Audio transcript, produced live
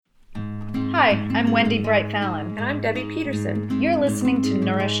Hi, I'm Wendy Bright Fallon. And I'm Debbie Peterson. You're listening to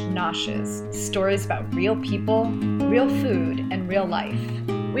Nourished Noshes, stories about real people, real food, and real life.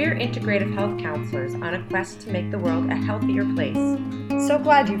 We're integrative health counselors on a quest to make the world a healthier place. So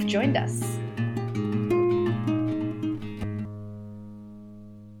glad you've joined us.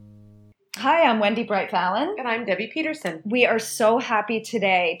 Hi, I'm Wendy Bright Fallon. And I'm Debbie Peterson. We are so happy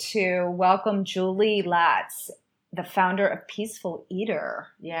today to welcome Julie Latz, the founder of Peaceful Eater.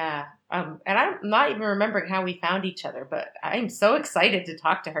 Yeah. And I'm not even remembering how we found each other, but I'm so excited to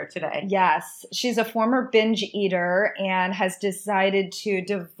talk to her today. Yes. She's a former binge eater and has decided to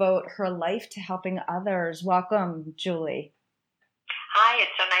devote her life to helping others. Welcome, Julie. Hi,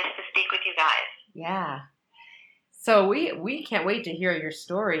 it's so nice to speak with you guys. Yeah. So we can't wait to hear your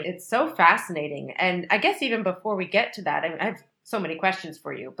story. It's so fascinating. And I guess even before we get to that, I have so many questions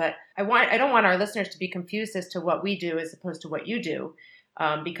for you, but I don't want our listeners to be confused as to what we do as opposed to what you do,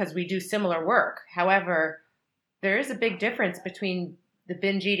 because we do similar work. However, there is a big difference between the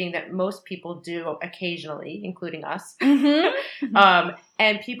binge eating that most people do occasionally, including us,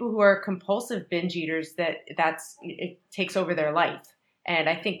 and people who are compulsive binge eaters it takes over their life. And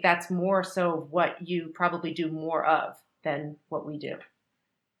I think that's more so what you probably do more of than what we do.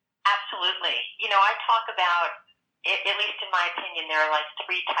 Absolutely. I talk about, at least in my opinion, there are like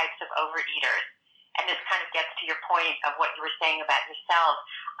three types of overeaters. And this kind of gets to your point of what you were saying about yourself.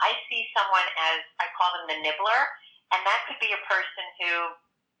 I see someone as, I call them the nibbler, and that could be a person who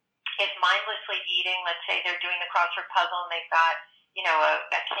is mindlessly eating. Let's say they're doing the crossword puzzle and they've got,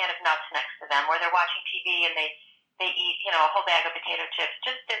 a can of nuts next to them, or they're watching TV and they eat, a whole bag of potato chips.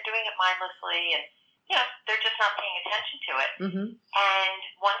 Just they're doing it mindlessly and, they're just not paying attention to it. Mm-hmm. And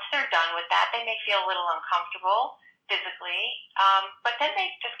once they're done with that, they may feel a little uncomfortable physically, but then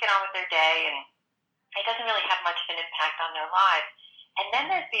they just get on with their day and it doesn't really have much of an impact on their lives. And then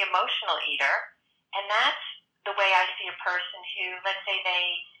there's the emotional eater, and that's the way I see a person who, let's say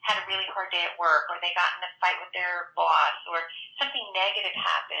they had a really hard day at work, or they got in a fight with their boss, or something negative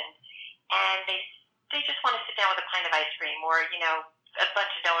happened, and they just want to sit down with a pint of ice cream, or, a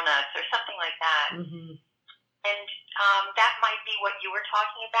bunch of donuts, or something like that. Mm-hmm. And that might be what you were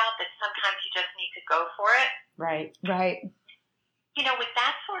talking about, that sometimes you just need to go for it. Right. With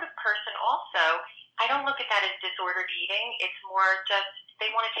that sort of person also, I don't look at that as disordered eating. It's more just they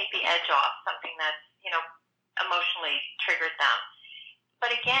want to take the edge off something that's, emotionally triggered them.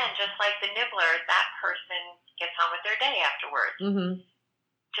 But again, just like the nibbler, that person gets on with their day afterwards. Mm-hmm.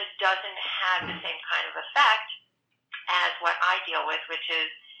 Just doesn't have the same kind of effect as what I deal with, which is,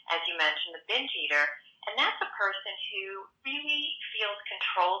 as you mentioned, the binge eater. And that's a person who really feels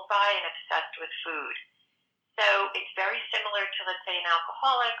controlled by and obsessed with food. So it's very similar to, let's say, an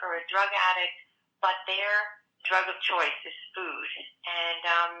alcoholic or a drug addict, but their drug of choice is food. And,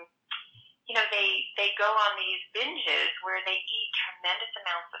 they go on these binges where they eat tremendous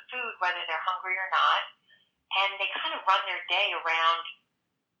amounts of food, whether they're hungry or not, and they kind of run their day around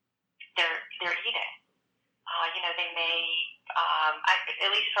their eating. They may,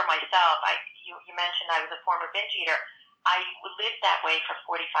 at least for myself, you mentioned I was a former binge eater. I lived that way for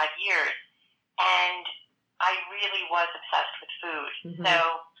 45 years, and I really was obsessed with food. Mm-hmm. So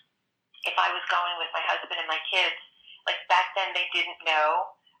if I was going with my husband and my kids, like back then they didn't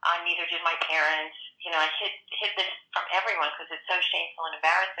know, neither did my parents. I hid this from everyone because it's so shameful and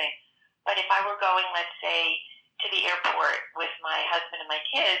embarrassing. But if I were going, let's say, to the airport with my husband and my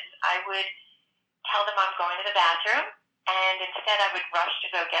kids, I would tell them I'm going to the bathroom, and instead I would rush to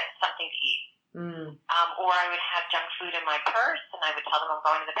go get something to eat. Or I would have junk food in my purse, and I would tell them I'm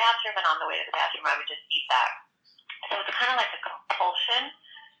going to the bathroom, and on the way to the bathroom I would just eat that. So it's kind of like a compulsion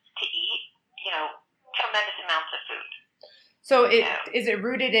to eat, tremendous amounts of food. So is it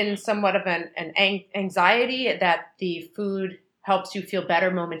rooted in somewhat of an anxiety that the food helps you feel better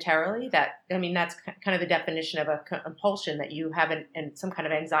momentarily? That's kind of the definition of a compulsion, that you have some kind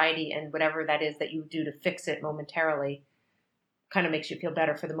of anxiety, and whatever that is that you do to fix it momentarily kind of makes you feel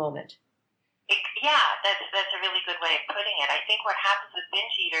better for the moment. That's a really good way of putting it. I think what happens with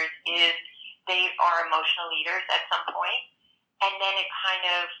binge eaters is they are emotional eaters at some point, and then it kind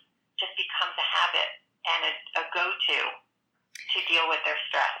of just becomes a habit and a go-to to deal with their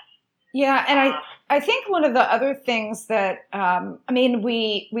stress. Yeah, and I think one of the other things that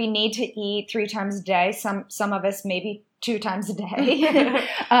we need to eat 3 times a day. Some of us maybe 2 times a day.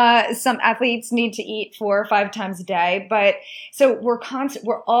 Some athletes need to eat 4 or 5 times a day. But so we're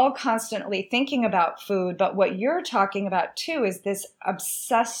all constantly thinking about food. But what you're talking about too is this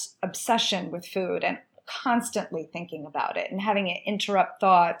obsession with food and constantly thinking about it and having it interrupt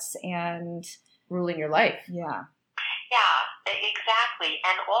thoughts and ruling your life. Yeah. Yeah, exactly.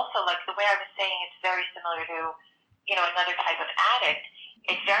 And also, like the way I was saying, it's very similar to, another type of addict.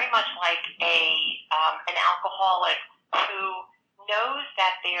 It's very much like an alcoholic who knows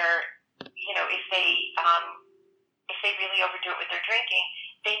that if they really overdo it with their drinking,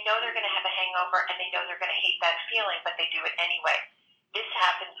 they know they're going to have a hangover and they know they're going to hate that feeling, but they do it anyway. This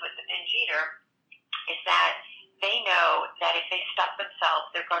happens with the binge eater, is that they know that if they stuff themselves,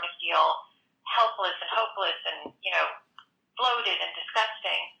 they're going to feel helpless and hopeless and, bloated and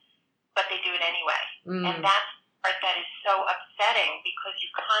disgusting, but they do it anyway. And that's the part that is so upsetting because you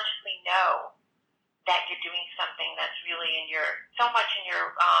consciously know that you're doing something that's really so much in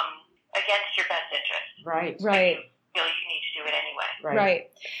your, against your best interest. Right. Right. Feel you need to do it anyway. Right.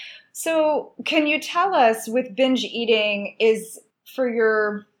 So can you tell us with binge eating is for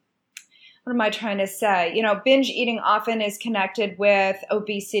your, what am I trying to say? Binge eating often is connected with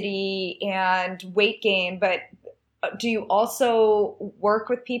obesity and weight gain, but do you also work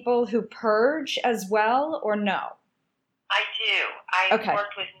with people who purge as well or no? I do. I've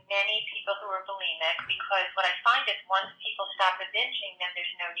worked with many people who are bulimic because what I find is once people stop the binging, then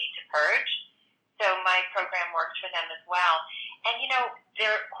there's no need to purge. So my program works for them as well. And, there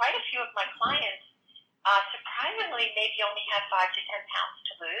are quite a few of my clients, surprisingly, maybe only have 5 to 10 pounds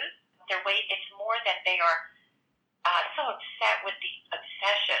to lose. Their weight, it's more that they are so upset with the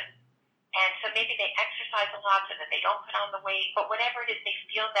obsession. And so maybe they exercise a lot so that they don't put on the weight. But whatever it is, they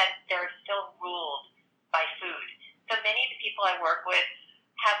feel that they're still ruled by food. So many of the people I work with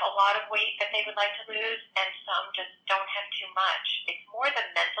have a lot of weight that they would like to lose, and some just don't have too much. It's more the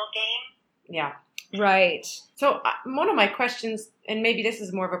mental game. Yeah. Right. So one of my questions, and maybe this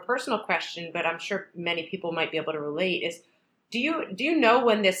is more of a personal question, but I'm sure many people might be able to relate, is do you know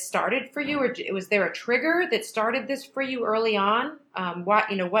when this started for you, or was there a trigger that started this for you early on?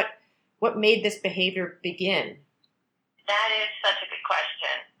 What made this behavior begin? That is such a good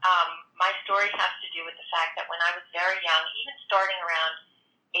question. My story has to do with the fact that when I was very young, even starting around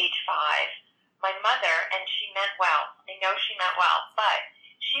age 5, my mother, and she meant well, I know she meant well, but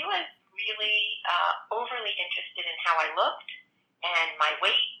she was really overly interested in how I looked and my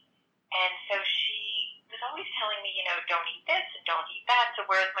weight. And so she was always telling me, don't eat this and don't eat that. So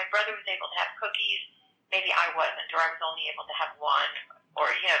whereas my brother was able to have cookies, maybe I wasn't, or I was only able to have one, or,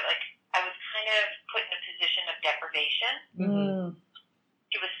 I was kind of put in a position of deprivation. Mm.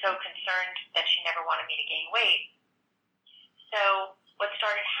 She was so concerned that she never wanted me to gain weight. So what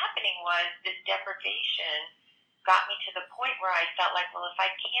started happening was this deprivation got me to the point where I felt like, well, if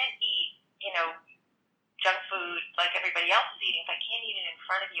I can't eat, junk food like everybody else is eating, if I can't eat it in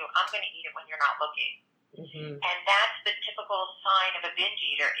front of you, I'm going to eat it when you're not looking. Mm-hmm. And that's the typical sign of a binge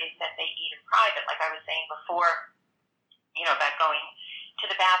eater, is that they eat in private. Like I was saying before, about going to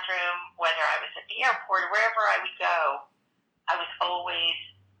the bathroom, whether I was at the airport or wherever I would go, I was always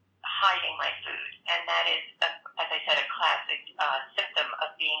hiding my food. And that is, as I said, a classic symptom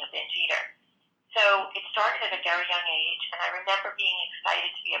of being a binge eater. So it started at a very young age, and I remember being excited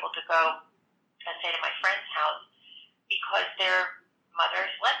to be able to go, let's say, to my friend's house because their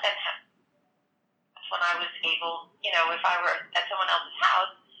mothers let them have. That's when I was able, if I were at someone else's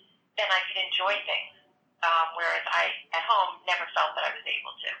house, then I could enjoy things, whereas I, at home, never felt that I was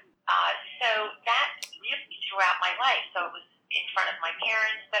able to. So that really throughout my life. So it was in front of my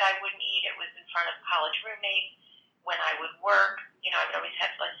parents that I wouldn't eat. It was in front of college roommates. When I would work, I would always have,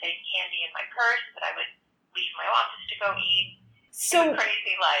 let's say, candy in my purse that I would leave my office to go eat. So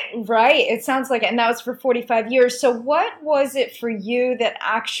crazy life. Right. It sounds like it. And that was for 45 years. So what was it for you that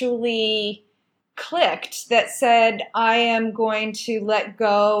actually clicked, that said, I am going to let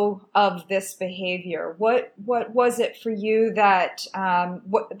go of this behavior? What was it for you that,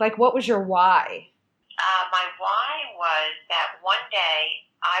 what was your why? My why was that one day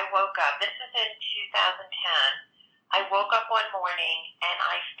I woke up, this was in 2010, I woke up one morning and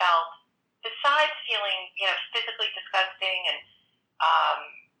I felt, besides feeling, physically disgusting and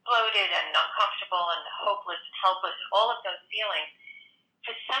bloated and uncomfortable and hopeless and helpless and all of those feelings,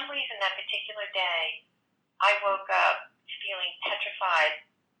 for some reason that particular day, I woke up feeling petrified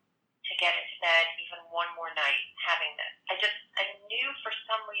to get into bed even one more night having this. I knew for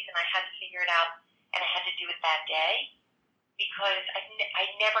some reason I had to figure it out and I had to do it that day because I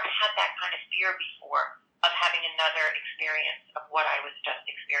never had that kind of fear before of having another experience of what I was just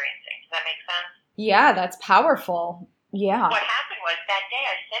experiencing. Does that make sense? Yeah, that's powerful. Yeah. What happened was that day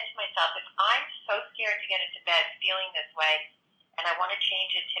I said to myself, if I'm so scared to get into bed feeling this way and I want to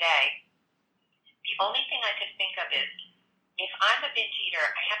change it today, the only thing I could think of is if I'm a binge eater,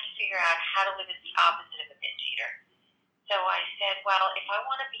 I have to figure out how to live as the opposite of a binge eater. So I said, well, if I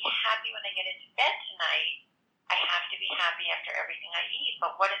want to be happy when I get into bed tonight, I I have to be happy after everything I eat,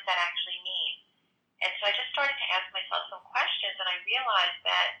 but what does that actually mean? And so I just started to ask myself some questions, and I realized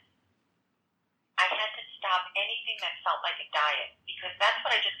that I had to stop anything that felt like a diet, because that's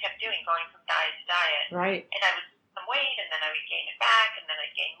what I just kept doing, going from diet to diet. Right. And I would lose some weight, and then I would gain it back, and then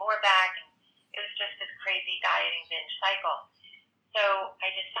I'd gain more back, and it was just this crazy dieting binge cycle. So I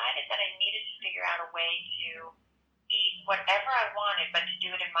decided that I needed to figure out a way to eat whatever I wanted, but to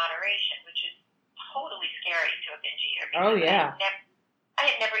do it in moderation, which is totally scary to a binge eater. Oh, yeah. I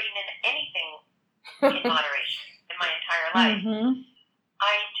had never eaten anything in moderation in my entire life. Mm-hmm.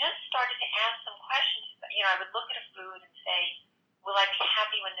 I just started to ask some questions. I would look at a food and say, will I be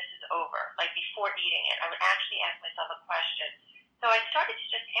happy when this is over? Like before eating it, I would actually ask myself a question. So I started to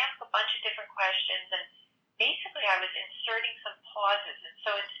just ask a bunch of different questions, and basically I was inserting some pauses. And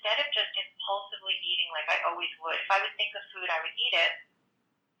so instead of just impulsively eating like I always would, if I would think of food, I would eat it.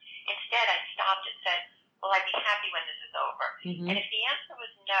 Instead, I stopped and said, will I be happy when this is over? Mm-hmm. And if the answer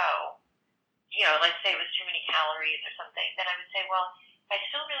was no, let's say it was too many calories or something, then I would say, well, if I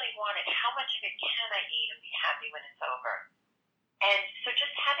still really want it, how much of it can I eat and be happy when it's over? And so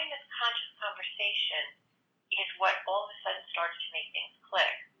just having this conscious conversation is what all of a sudden started to make things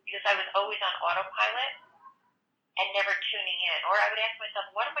click. Because I was always on autopilot and never tuning in. Or I would ask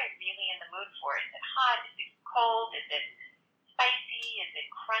myself, what am I really in the mood for? Is it hot? Is it cold? Is it spicy? Is it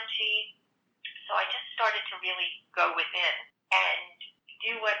crunchy? So I just started to really go within and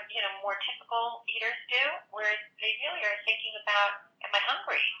do what, more typical eaters do, where they really are thinking about, am I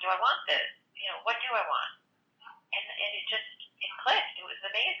hungry? Do I want this? What do I want? And it clicked. It was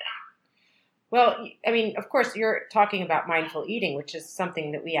amazing. Well, I mean, of course, you're talking about mindful eating, which is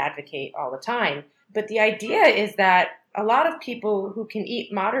something that we advocate all the time. But the idea is that a lot of people who can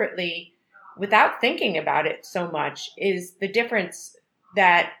eat moderately without thinking about it so much is the difference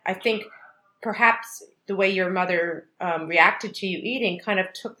that I think perhaps the way your mother reacted to you eating kind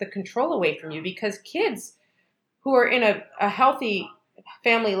of took the control away from you, because kids who are in a healthy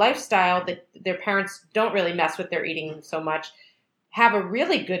family lifestyle that their parents don't really mess with their eating so much have a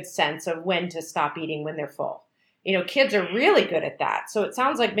really good sense of when to stop eating when they're full. Kids are really good at that. So it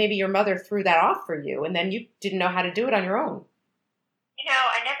sounds like maybe your mother threw that off for you, and then you didn't know how to do it on your own.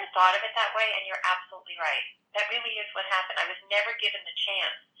 I never thought of it that way, and you're absolutely right. That really is what happened. I was never given the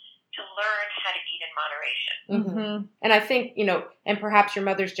chance to learn how to eat in moderation. Mm-hmm. And I think, and perhaps your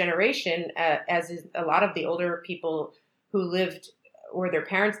mother's generation, as is a lot of the older people who lived or their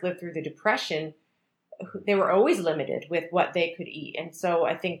parents lived through the Depression, they were always limited with what they could eat. And so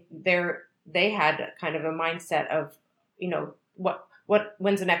I think they had kind of a mindset of,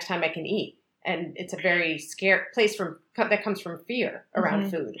 when's the next time I can eat? And it's a very scary place that comes from fear around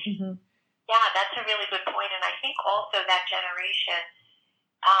Mm-hmm. food. Mm-hmm. Yeah, that's a really good point. And I think also that generation,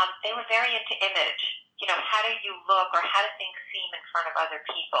 they were very into image. How do you look, or how do things seem in front of other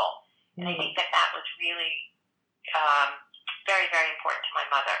people? And I think that was really very, very important to my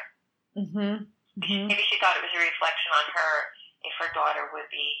mother. Mm-hmm. Mm-hmm. Maybe she thought it was a reflection on her if her daughter would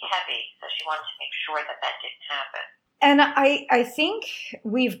be heavy, so she wanted to make sure that didn't happen. And I think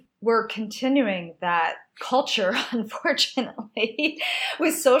we're continuing that culture, unfortunately,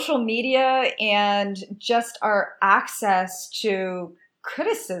 with social media and just our access to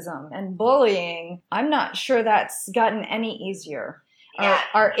criticism and bullying. I'm not sure that's gotten any easier. Yeah,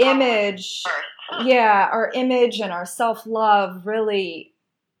 Our image, our image and our self-love really,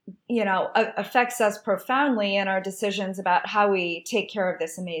 affects us profoundly in our decisions about how we take care of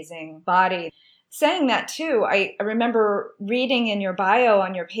this amazing body. Saying that too, I remember reading in your bio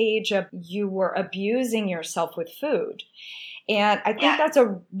on your page, you were abusing yourself with food. And I think that's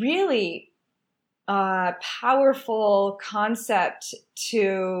a really powerful concept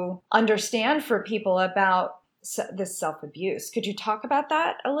to understand for people about this self-abuse. Could you talk about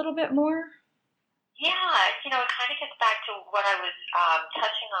that a little bit more? Yeah, it kind of gets back to what I was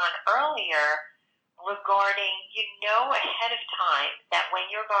touching on earlier regarding, ahead of time that when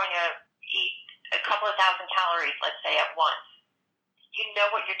you're going to eat a couple of thousand calories, let's say at once, you know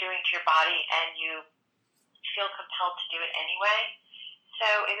what you're doing to your body and you feel compelled to do it anyway. So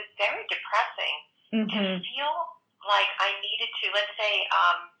it was very depressing to feel like I needed to, let's say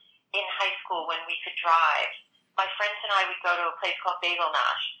in high school when we could drive, my friends and I would go to a place called Bagel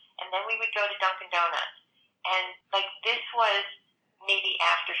Nosh, and then we would go to Dunkin' Donuts. And this was maybe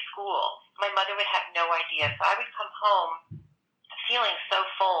after school. My mother would have no idea. So I would come home feeling so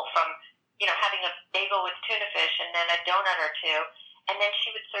full from, having a bagel with tuna fish and then a donut or two, and then she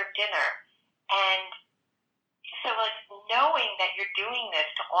would serve dinner. And so knowing that you're doing this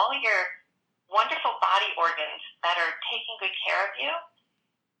to all your wonderful body organs that are taking good care of you,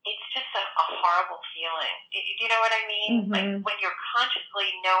 it's just a horrible feeling. Do you know what I mean? Mm-hmm. Like when you're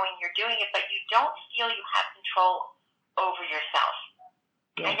consciously knowing you're doing it, but you don't feel you have control over yourself.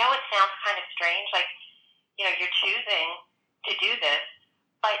 Yeah. I know it sounds kind of strange, like, you're choosing to do this,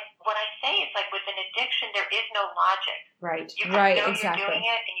 but what I say is, like, with an addiction, there is no logic. Right. You can know exactly. you're doing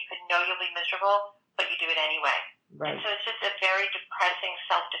it, and you can know you'll be miserable, but you do it anyway. Right. And so it's just a very depressing,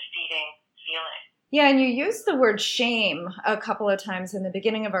 self-defeating feeling. Yeah, and you used the word shame a couple of times in the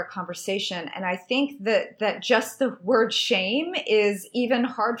beginning of our conversation, and I think that just the word shame is even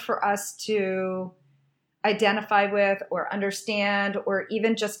hard for us to identify with or understand or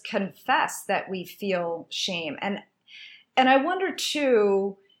even just confess that we feel shame. And I wonder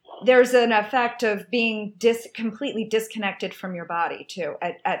too, there's an effect of being completely disconnected from your body too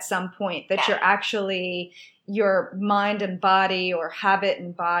at some point, that you're actually, your mind and body or habit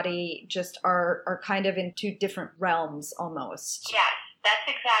and body just are kind of in two different realms almost. Yes, that's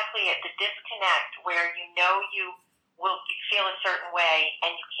exactly it. The disconnect where you will feel a certain way and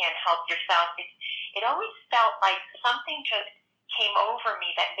you can't help yourself. It always felt like something just came over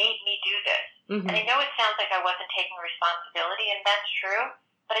me that made me do this. Mm-hmm. And I know it sounds like I wasn't taking responsibility, and that's true,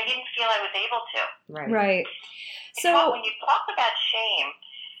 but I didn't feel I was able to. Right. So when you talk about shame,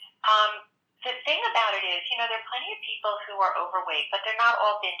 the thing about it is, there are plenty of people who are overweight, but they're not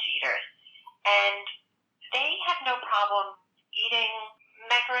all binge eaters. And they have no problem eating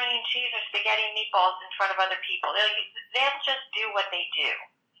macaroni and cheese or spaghetti and meatballs in front of other people. They'll just do what they do.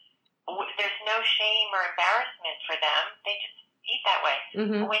 There's no shame or embarrassment for them. They just eat that way.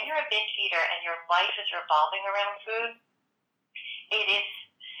 Mm-hmm. When you're a binge eater and your life is revolving around food, it is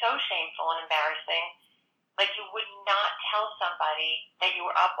so shameful and embarrassing. Like, you would not tell somebody that you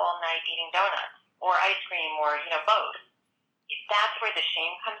were up all night eating donuts or ice cream or, both. That's where the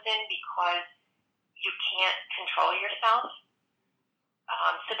shame comes in, because you can't control yourself.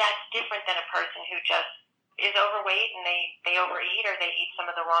 So that's different than a person who just is overweight and they overeat or they eat some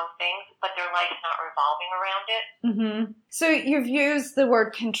of the wrong things, but their life's not revolving around it. Mm-hmm. So you've used the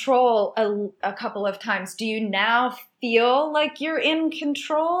word control a couple of times. Do you now feel like you're in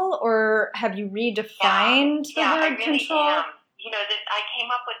control, or have you redefined the word I really control? am. I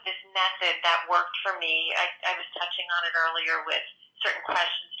came up with this method that worked for me. I was touching on it earlier with certain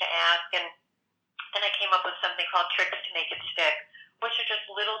questions to ask, and then I came up with something called Tricks to Make It Stick, which are just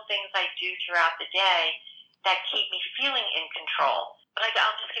little things I do throughout the day that keep me feeling in control. But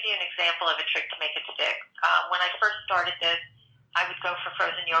I'll just give you an example of a trick to make it stick. When I first started this, I would go for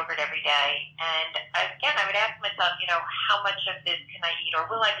frozen yogurt every day. And again, I would ask myself, how much of this can I eat, or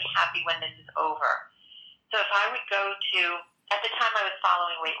will I be happy when this is over? So if I would go to, at the time I was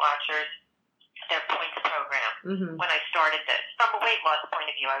following Weight Watchers, their points program, mm-hmm. when I started this. From a weight loss point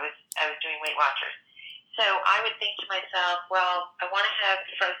of view, I was doing Weight Watchers. So I would think to myself, well, I want to have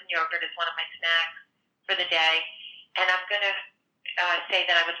frozen yogurt as one of my snacks for the day, and I'm going to say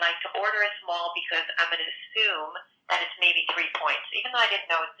that I would like to order a small, because I'm going to assume that it's maybe 3 points, even though I didn't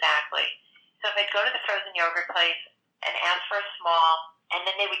know exactly. So if I'd go to the frozen yogurt place and ask for a small, and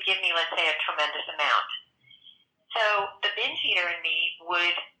then they would give me, let's say, a tremendous amount. So the binge eater in me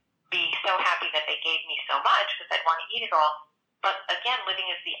would be so happy that they gave me so much, because I'd want to eat it all. But again, living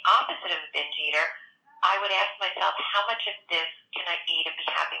as the opposite of a binge eater, I would ask myself, how much of this can I eat and be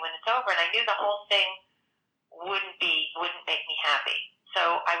happy when it's over? And I knew the whole thing wouldn't make me happy.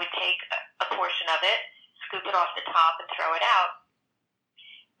 So I would take a portion of it, scoop it off the top and throw it out,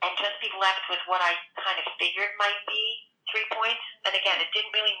 and just be left with what I kind of figured might be 3 points. And again, it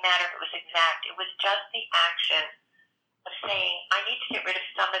didn't really matter if it was exact. It was just the action of saying, I need to get rid of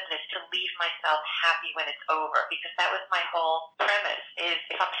some of this to leave myself happy when it's over, because that was my whole premise, is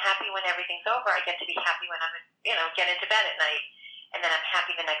if I'm happy when everything's over, I get to be happy when I'm, get into bed at night, and then I'm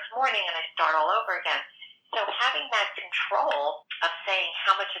happy the next morning and I start all over again. So having that control of saying,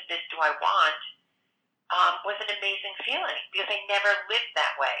 how much of this do I want, was an amazing feeling, because I never lived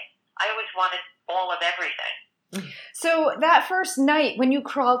that way. I always wanted all of everything. So that first night when you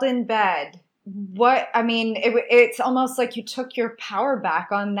crawled in bed, it's almost like you took your power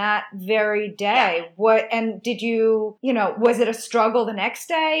back on that very day. Yeah. And did you, was it a struggle the next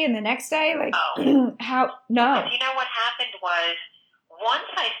day and the next day? Like, how? No. Because what happened was, once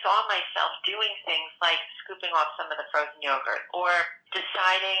I saw myself doing things like scooping off some of the frozen yogurt, or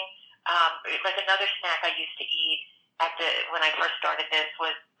deciding, like another snack I used to eat when I first started this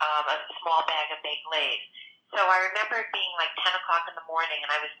was a small bag of baked Lay's. So I remember it being like 10 o'clock in the morning, and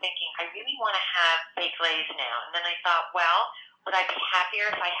I was thinking, I really want to have baked Lay's now. And then I thought, well, would I be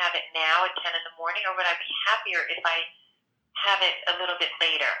happier if I have it now at 10 in the morning, or would I be happier if I have it a little bit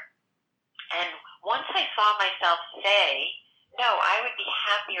later? And once I saw myself say no, I would be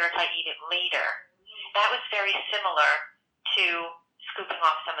happier if I eat it later. That was very similar to scooping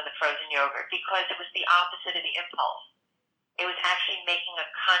off some of the frozen yogurt because it was the opposite of the impulse. It was actually making a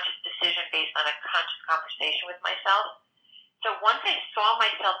conscious decision based on a conscious conversation with myself. So once I saw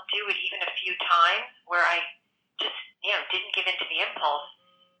myself do it even a few times where I just, didn't give in to the impulse,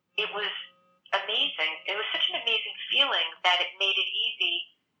 it was amazing. It was such an amazing feeling that it made it easy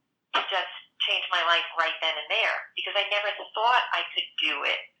to just change my life right then and there because I never thought I could do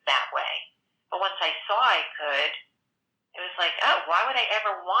it that way. But once I saw I could, it was like, oh, why would I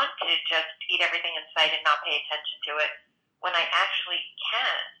ever want to just eat everything in sight and not pay attention to it when I actually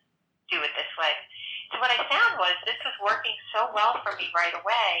can do it this way? So what I found was this was working so well for me right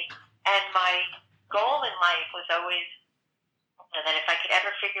away, and my goal in life was always that if I could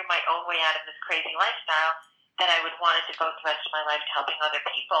ever figure my own way out of this crazy lifestyle, that I would want to devote the rest of my life to helping other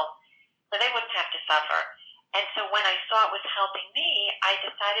people so they wouldn't have to suffer. And so when I saw it was helping me, I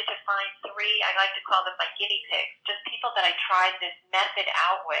decided to find 3, I like to call them my guinea pigs, just people that I tried this method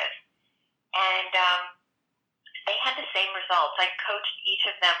out with. And they had the same results. I coached each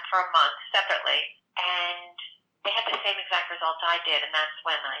of them for a month separately, and they had the same exact results I did, and that's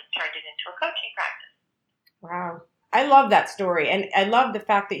when I turned it into a coaching practice. Wow. I love that story. And I love the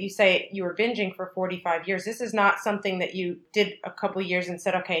fact that you say you were binging for 45 years. This is not something that you did a couple years and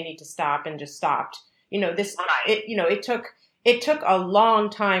said, okay, I need to stop and just stopped. Right. It took a long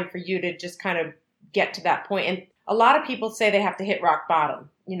time for you to just kind of get to that point. And a lot of people say they have to hit rock bottom,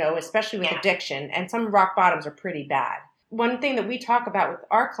 especially with addiction. And some rock bottoms are pretty bad. One thing that we talk about with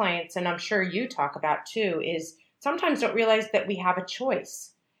our clients, and I'm sure you talk about too, is sometimes don't realize that we have a choice.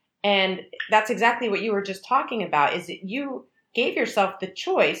 And that's exactly what you were just talking about, is that you gave yourself the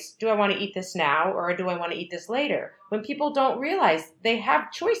choice, do I want to eat this now or do I want to eat this later? When people don't realize they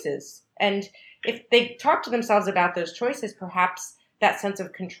have choices. And if they talk to themselves about those choices, perhaps that sense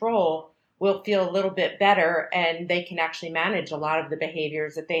of control will feel a little bit better and they can actually manage a lot of the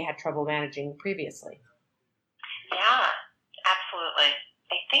behaviors that they had trouble managing previously. Yeah, absolutely.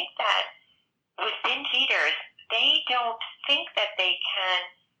 I think that with binge eaters, they don't think that they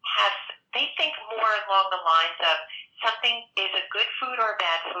think more along the lines of something is a good food or a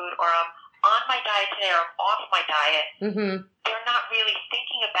bad food, or I'm on my diet today or I'm off my diet. Mm-hmm. They're not really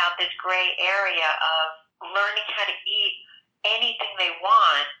thinking about this gray area of learning how to eat anything they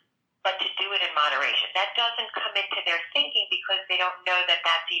want, but to do it in moderation. That doesn't come into their thinking because they don't know that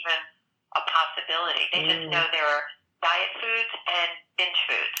that's even a possibility. They just know there are diet foods and binge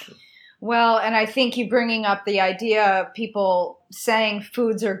foods. Well, and I think you bringing up the idea of people saying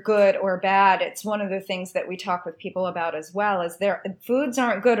foods are good or bad, it's one of the things that we talk with people about as well, is foods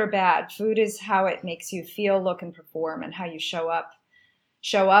aren't good or bad. Food is how it makes you feel, look, and perform, and how you show up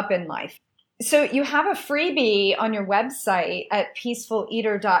in life. So you have a freebie on your website at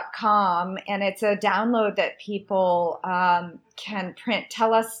peacefuleater.com, and it's a download that people can print.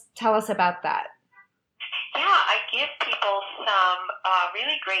 Tell us about that. Yeah, I give people some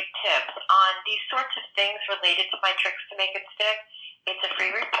really great tips on these sorts of things related to my tricks to make it stick. It's a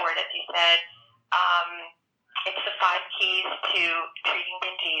free report, as you said. It's the 5 keys to treating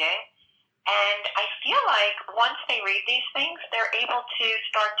binge eating. And I feel like once they read these things, they're able to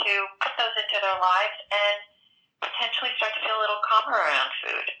start to put those into their lives and potentially start to feel a little calmer around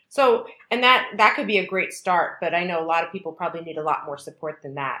food. So, and that could be a great start, but I know a lot of people probably need a lot more support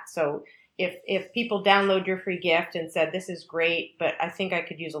than that. So if people download your free gift and said, this is great, but I think I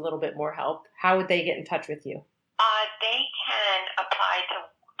could use a little bit more help, how would they get in touch with you? They can apply to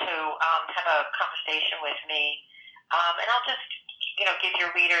have a conversation with me. And I'll just, give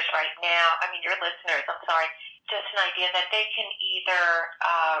your readers right now, your listeners, just an idea that they can either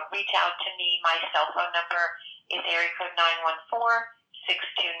reach out to me. My cell phone number is area code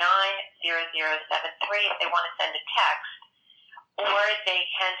 914-629-0073 if they want to send a text. Or they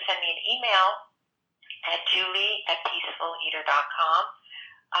can send me an email at julie@peacefuleater.com.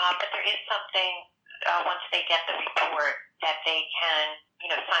 But there is something, once they get the report, that they can,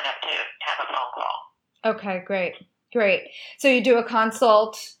 sign up to have a phone call. Okay, great. So you do a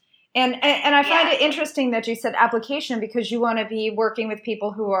consult. And I find it interesting that you said application because you want to be working with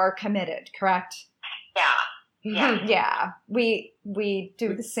people who are committed, correct? Yeah. Yeah. We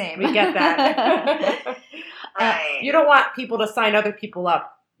do the same. We get that. Right. You don't want people to sign other people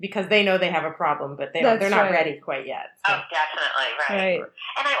up because they know they have a problem, but they're not ready quite yet. So. Oh, definitely. Right.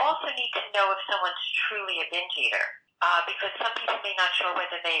 And I also need to know if someone's truly a binge eater because some people may not sure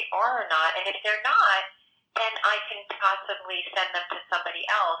whether they are or not. And if they're not, then I can possibly send them to somebody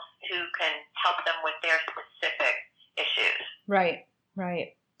else who can help them with their specific issues. Right.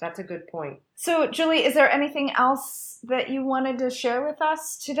 That's a good point. So, Julie, is there anything else that you wanted to share with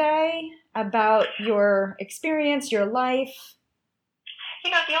us today about your experience, your life?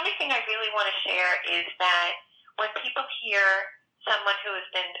 The only thing I really want to share is that when people hear someone who has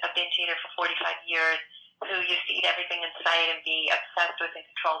been a binge eater for 45 years, who used to eat everything in sight and be obsessed with and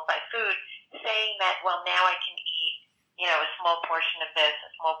controlled by food, saying that, well, now I can eat, a small portion of this,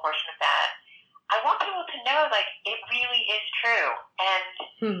 a small portion of that. I want people to know, it really is true. And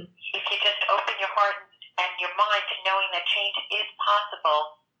if you just open your heart and your mind to knowing that change is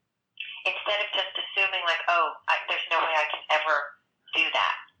possible, instead of just assuming, there's no way I can ever do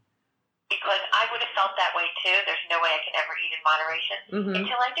that. Because I would have felt that way too. There's no way I can ever eat in moderation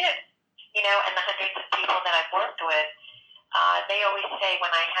until I did. And the hundreds of people that I've worked with, they always say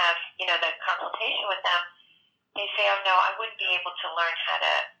when I have, the consultation with them, they say, oh no, I wouldn't be able to learn how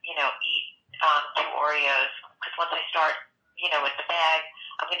to, eat 2 Oreos. Because once I start, with the bag,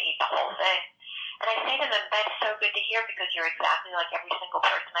 I'm going to eat the whole thing. And I say to them, that's so good to hear because you're exactly like every single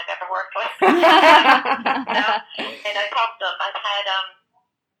person I've ever worked with. And I told them, I've had a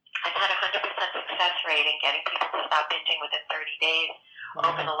 100% success rate in getting people to stop binging within 30 days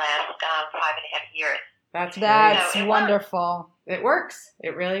over the last 5.5 years. That's wonderful. It works.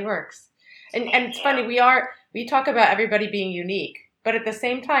 It really works. And it's funny, we talk about everybody being unique, but at the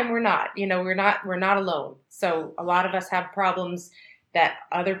same time we're not. We're not alone. So a lot of us have problems that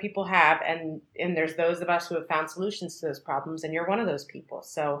other people have, and there's those of us who have found solutions to those problems, and you're one of those people.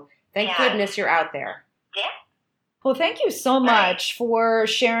 So thank goodness you're out there. Yeah. Well, thank you so much for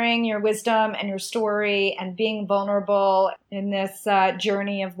sharing your wisdom and your story and being vulnerable in this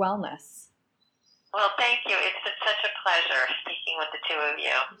journey of wellness. Well, thank you. It's been such a pleasure speaking with the two of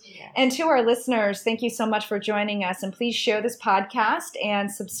you. Yeah. And to our listeners, thank you so much for joining us. And please share this podcast and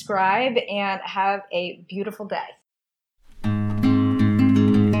subscribe and have a beautiful day.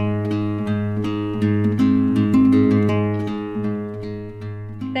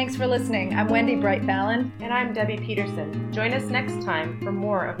 Thanks for listening. I'm Wendy Bright Fallon. And I'm Debbie Peterson. Join us next time for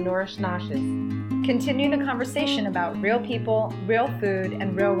more of Nourish Noshes. Continue the conversation about real people, real food,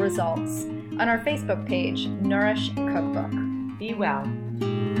 and real results on our Facebook page, Nourish Cookbook. Be well.